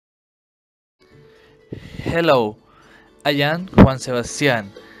Hello, I am Juan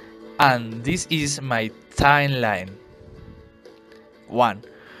Sebastian, and this is my timeline. 1.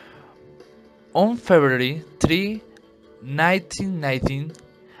 On February 3, 1919,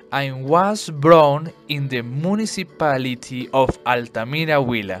 I was born in the municipality of Altamira,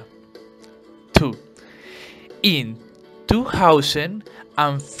 Huila. 2. In 2000,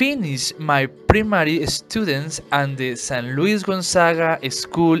 I finished my primary students at the San Luis Gonzaga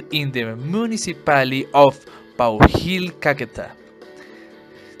School in the municipality of Paujil, Caquetá.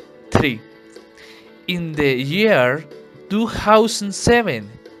 3. In the year 2007,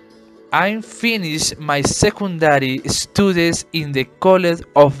 I finished my secondary studies in the College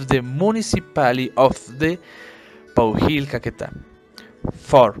of the Municipality of the Paujil, Caquetá.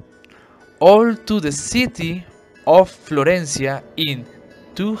 4. All to the city of Florencia in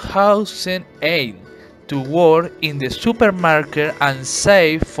 2008 to work in the supermarket and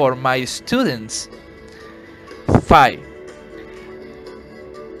save for my students. 5.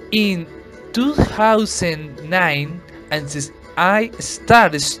 In 2009, I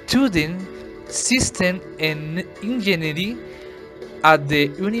started studying system and engineering at the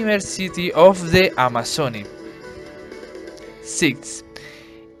University of the Amazon. 6.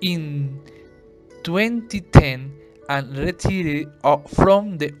 In 2010, I retired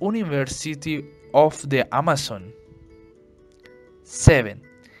from the University of the Amazon. 7.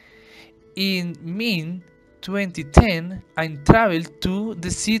 In May 2010, I traveled to the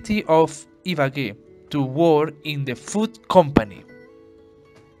city of Ibagué to work in the food company.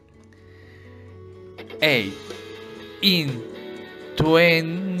 8. In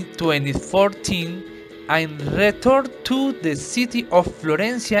 2014, I returned to the city of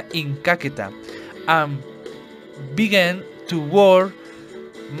Florencia in Caquetá and began to work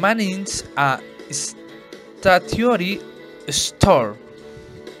managing a stationery store.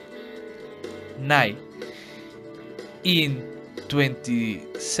 9. In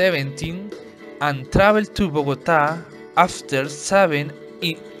 2017, and traveled to Bogota after 7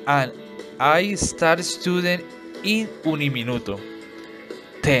 and I started studying in Uniminuto.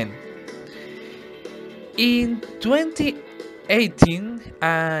 10. In 2018,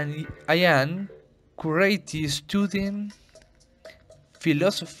 and I am currently studying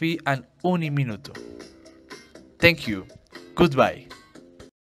philosophy and Uniminuto. Thank you. Goodbye.